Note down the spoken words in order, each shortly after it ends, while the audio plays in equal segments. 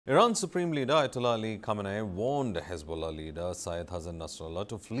Iran's Supreme Leader Ayatollah Ali Khamenei warned Hezbollah leader Hassan Nasrallah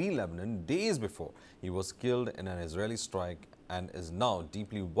to flee Lebanon days before he was killed in an Israeli strike and is now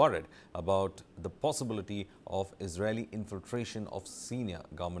deeply worried about the possibility of Israeli infiltration of senior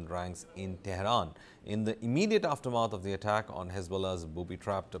government ranks in Tehran. In the immediate aftermath of the attack on Hezbollah's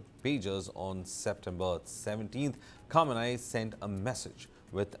booby-trapped pages on September 17th, Khamenei sent a message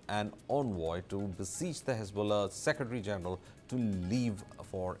with an envoy to beseech the Hezbollah Secretary General to leave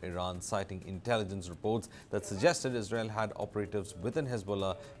for Iran, citing intelligence reports that suggested Israel had operatives within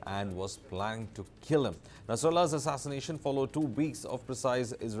Hezbollah and was planning to kill him. Nasrallah's assassination followed 2 weeks of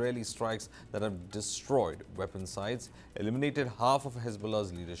precise Israeli strikes that have destroyed weapon sites, eliminated half of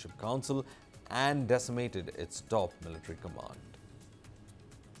Hezbollah's leadership council, and decimated its top military command.